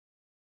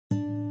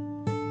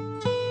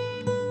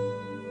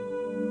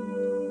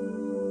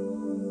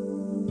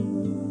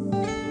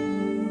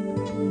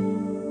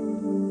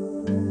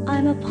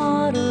I'm a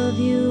part of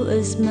you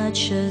as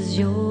much as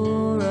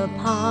you're a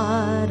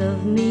part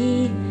of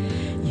me.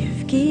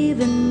 You've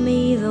given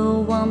me the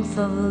warmth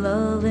of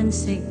love and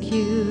security.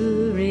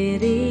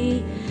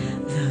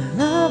 The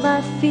love I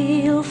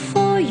feel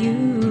for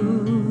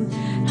you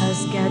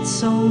has got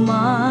so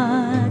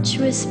much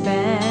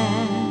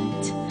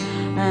respect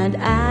and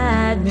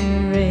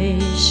admiration.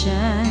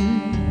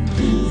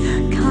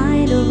 The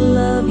kind of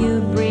love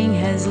you bring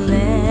has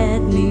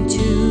led me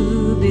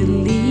to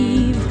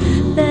believe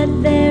that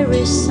there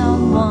is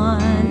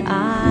someone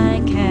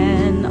I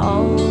can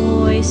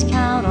always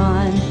count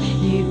on.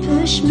 You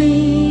push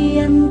me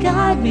and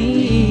guide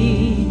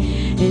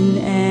me in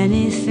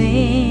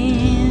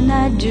anything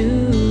I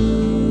do.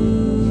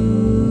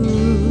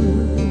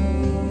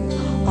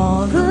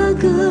 All the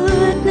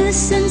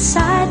goodness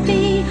inside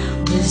me,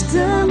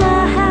 wisdom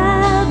I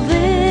have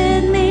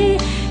in me,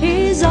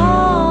 is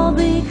all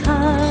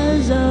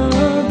because of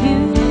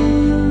you.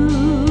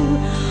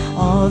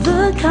 All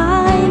the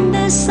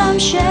kindness I'm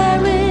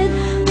sharing,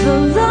 the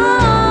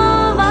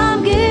love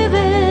I'm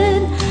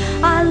giving,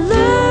 I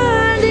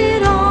learned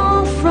it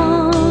all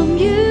from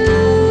you.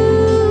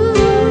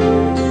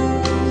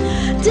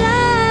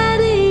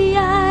 Daddy,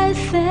 I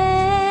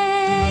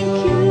thank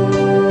you.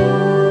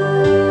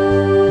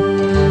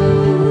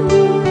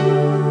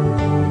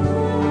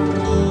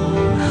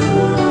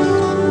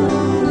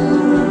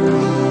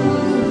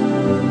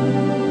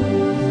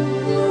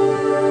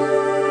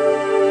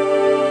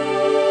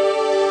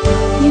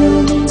 You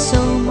mean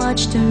so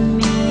much to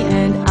me,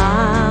 and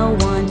I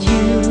want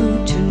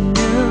you to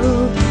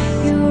know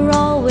you're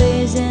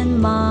always in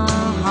my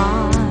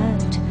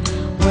heart.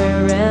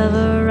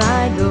 Wherever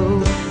I go,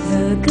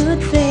 the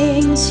good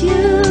things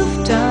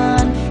you've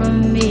done for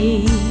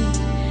me,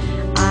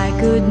 I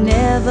could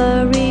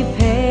never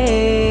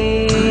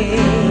repay.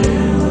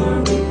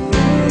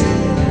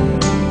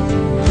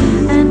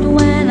 And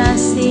when I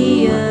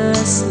see a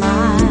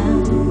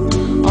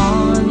smile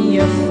on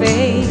your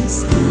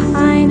face,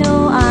 I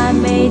know I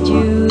made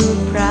you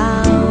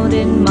proud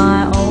in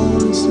my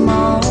own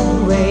small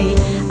way.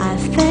 I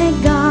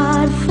thank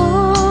God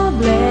for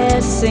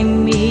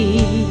blessing me